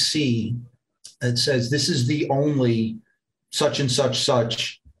do we see that says this is the only such and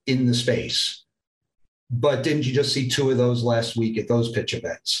such in the space? But didn't you just see 2 of those last week at those pitch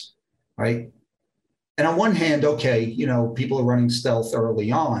events, right? And on one hand, okay, people are running stealth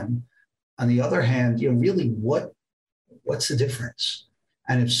early on. On the other hand, really what's the difference?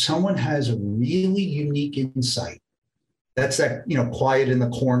 And if someone has a really unique insight, that's that, quiet in the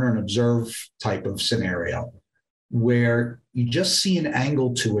corner and observe type of scenario where you just see an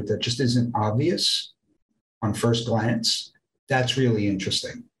angle to it that just isn't obvious on first glance. That's really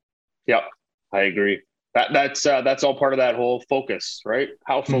interesting. Yeah, I agree. That's all part of that whole focus, right?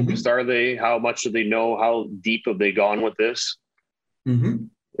 How focused are they? How much do they know? How deep have they gone with this? Mm-hmm.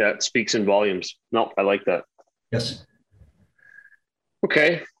 Yeah, it speaks in volumes. No, I like that. Yes.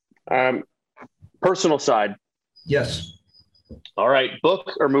 Okay. Personal side. Yes. All right.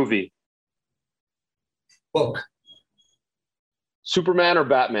 Book or movie? Book. Superman or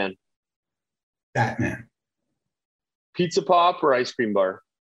Batman? Batman. Pizza Pop or ice cream bar?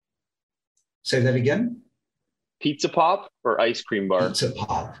 Say that again. Pizza Pop or ice cream bar? Pizza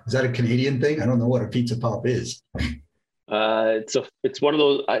Pop. Is that a Canadian thing? I don't know what a Pizza Pop is. It's one of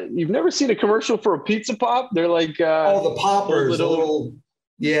those. You've never seen a commercial for a Pizza Pop? They're like the poppers, little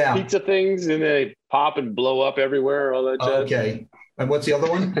yeah, pizza things, and they pop and blow up everywhere. All that jazz. Okay. And what's the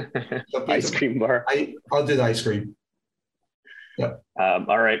other one? Ice cream bar. I'll do the ice cream. Yep.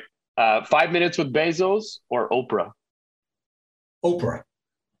 All right. 5 Minutes with Bezos or Oprah? Oprah.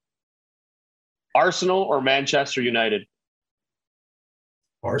 Arsenal or Manchester United?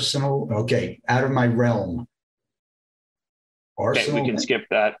 Arsenal. Okay. Out of my realm. Arsenal. Okay, we can skip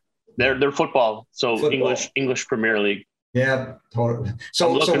that. They're football, so Football. English Premier League. Yeah, totally. So,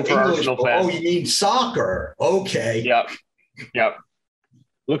 I'm looking for English. Arsenal fans. Oh, you mean soccer? Okay. Yep. I'm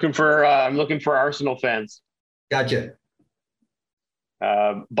looking for Arsenal fans. Gotcha.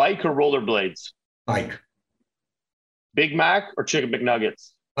 Bike or rollerblades? Bike. Big Mac or Chicken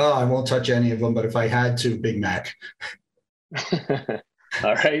McNuggets? Oh, I won't touch any of them, but if I had to, Big Mac.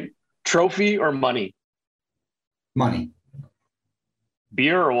 All right. Trophy or money? Money.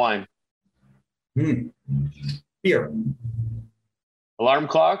 Beer or wine? Beer. Alarm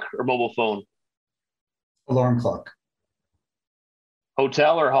clock or mobile phone? Alarm clock.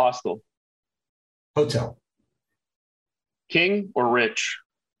 Hotel or hostel? Hotel. King or rich?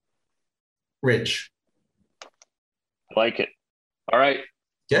 Rich. I like it. All right.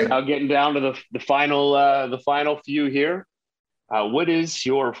 Okay. Now getting down to the final few here. What is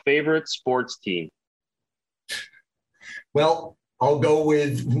your favorite sports team? Well, I'll go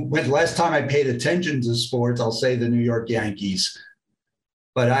with last time I paid attention to sports, I'll say the New York Yankees.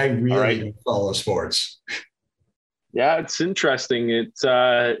 But I really don't follow sports. Yeah, it's interesting. It's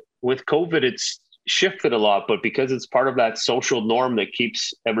with COVID, it's shifted a lot, but because it's part of that social norm that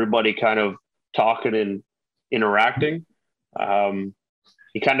keeps everybody kind of talking and interacting,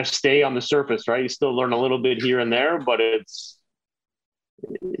 you kind of stay on the surface, right? You still learn a little bit here and there, but it's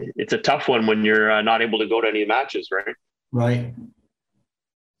a tough one when you're not able to go to any matches, right? Right.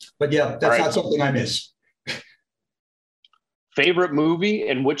 But yeah, that's not something I miss. Favorite movie,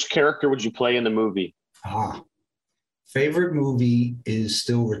 and which character would you play in the movie? Favorite movie is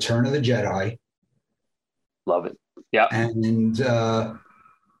still Return of the Jedi. Love it. Yeah. And I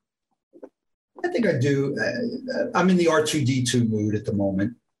think I do. I'm in the R2D2 mood at the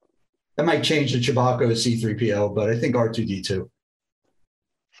moment. That might change to Chewbacca or C-3PO, but I think R2D2.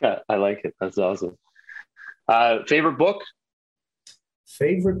 Yeah, I like it. That's awesome. Favorite book?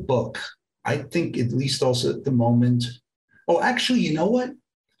 Favorite book? I think at least also at the moment. Oh, actually, you know what?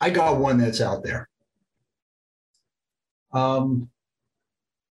 I got one that's out there. I'm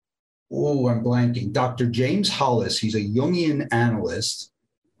blanking. Dr. James Hollis. He's a Jungian analyst.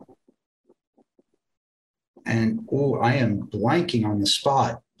 And I am blanking on the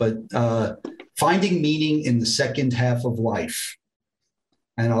spot, but Finding Meaning in the Second Half of Life.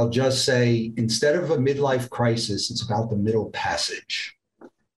 And I'll just say, instead of a midlife crisis, it's about the middle passage.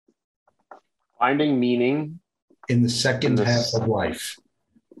 Finding Meaning in the second half of life.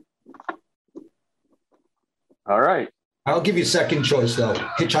 All right. I'll give you second choice, though.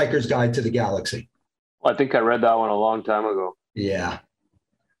 Hitchhiker's Guide to the Galaxy. Well, I think I read that one a long time ago. Yeah.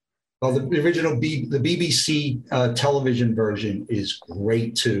 Well, the original, the BBC television version is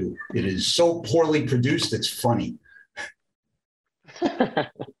great, too. It is so poorly produced, it's funny. I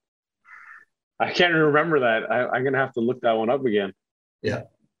can't remember that. I'm going to have to look that one up again. Yeah.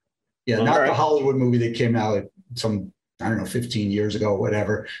 Yeah, not the Hollywood movie that came out some, 15 years ago,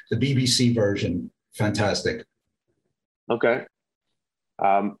 whatever. The BBC version, fantastic. Okay.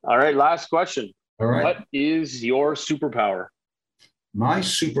 All right, last question. All right. What is your superpower? My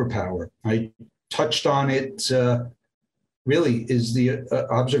superpower, I touched on it, really is the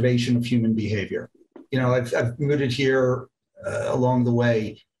observation of human behavior. I've mooted here along the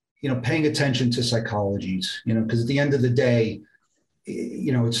way, paying attention to psychologies, because at the end of the day,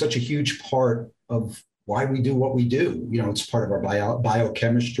 it's such a huge part of why we do what we do. It's part of our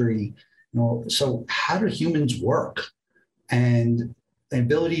biochemistry. So how do humans work? And the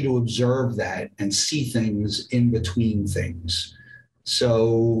ability to observe that and see things in between things.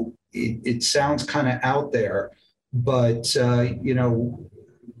 So it sounds kind of out there, but,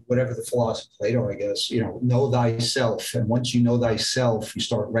 whatever the philosophy of Plato, I guess, know thyself. And once you know thyself, you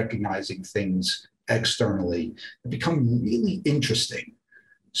start recognizing things externally. It become really interesting.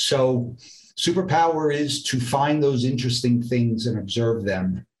 So superpower is to find those interesting things and observe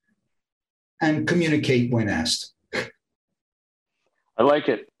them and communicate when asked. I like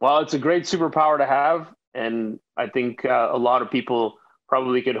it. Well, it's a great superpower to have. And I think a lot of people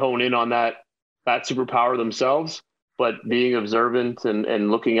probably could hone in on that superpower themselves, but being observant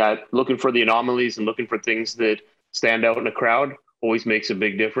and looking for the anomalies and looking for things that stand out in a crowd always makes a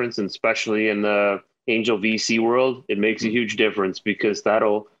big difference. And especially in the angel VC world, it makes a huge difference because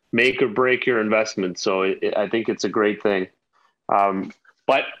that'll make or break your investment. So I think it's a great thing.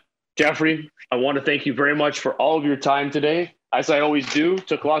 But Jeffrey, I want to thank you very much for all of your time today. As I always do,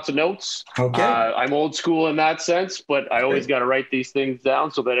 took lots of notes. Okay. I'm old school in that sense, but I always got to write these things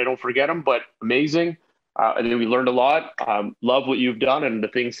down so that I don't forget them. But amazing. And then we learned a lot. Love what you've done and the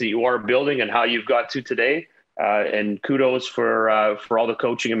things that you are building and how you've got to today. And kudos for all the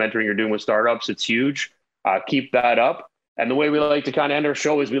coaching and mentoring you're doing with startups. It's huge. Keep that up. And the way we like to kind of end our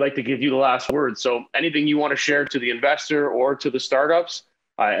show is we like to give you the last word. So anything you want to share to the investor or to the startups,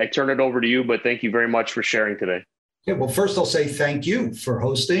 I turn it over to you. But thank you very much for sharing today. Yeah, well, first I'll say thank you for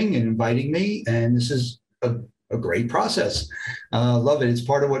hosting and inviting me. And this is a great process. Love it. It's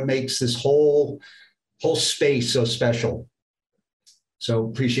part of what makes this whole space so special. So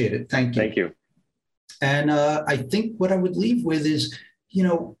appreciate it. Thank you. Thank you. And I think what I would leave with is,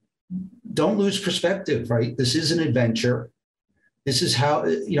 don't lose perspective, right? This is an adventure. This is how,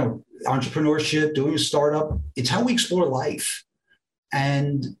 entrepreneurship, doing a startup, it's how we explore life.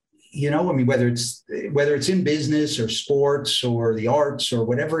 And whether it's in business or sports or the arts or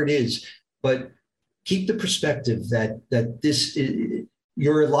whatever it is, but keep the perspective that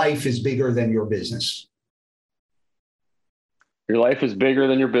your life is bigger than your business. Your life is bigger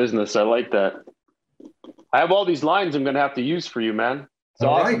than your business. I like that. I have all these lines I'm going to have to use for you, man. It's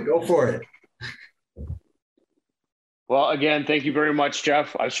all awesome. Right, go for it. Well, again, thank you very much,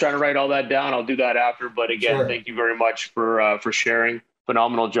 Jeff. I was trying to write all that down. I'll do that after. But again, sure. Thank you very much for sharing.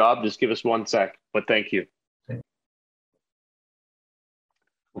 Phenomenal job. Just give us 1 sec, but thank you.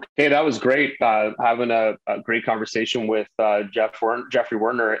 Okay, that was great. Having a great conversation with Jeffrey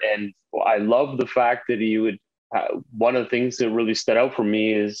Werner, and I love the fact that he would. One of the things that really stood out for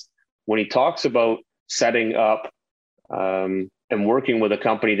me is when he talks about setting up and working with a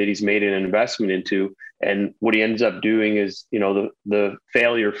company that he's made an investment into, and what he ends up doing is, the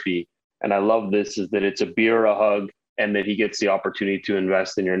failure fee. And I love this is that it's a beer, a hug, and that he gets the opportunity to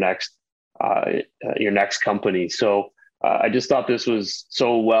invest in your next company. So I just thought this was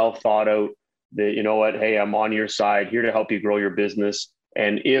so well thought out that, you know what, hey, I'm on your side here to help you grow your business.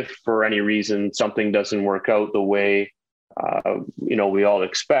 And if for any reason something doesn't work out the way, we all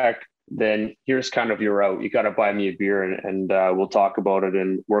expect, then here's kind of your route. You got to buy me a beer and we'll talk about it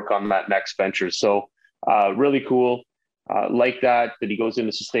and work on that next venture. So really cool. Like that he goes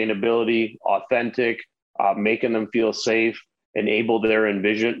into sustainability, authentic, making them feel safe, enable their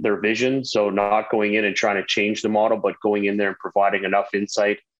vision. So not going in and trying to change the model, but going in there and providing enough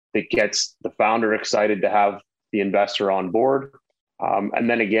insight that gets the founder excited to have the investor on board. And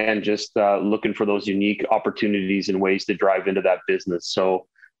then again, just looking for those unique opportunities and ways to drive into that business. So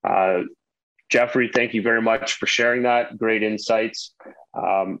Jeffrey, thank you very much for sharing that. Great insights.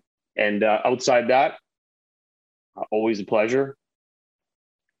 And outside that, always a pleasure.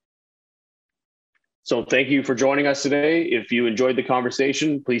 So thank you for joining us today. If you enjoyed the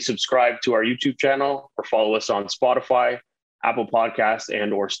conversation, please subscribe to our YouTube channel or follow us on Spotify, Apple Podcasts,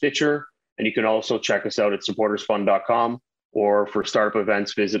 and or Stitcher. And you can also check us out at supportersfund.com, or for startup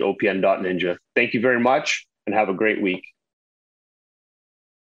events, visit opn.ninja. Thank you very much and have a great week.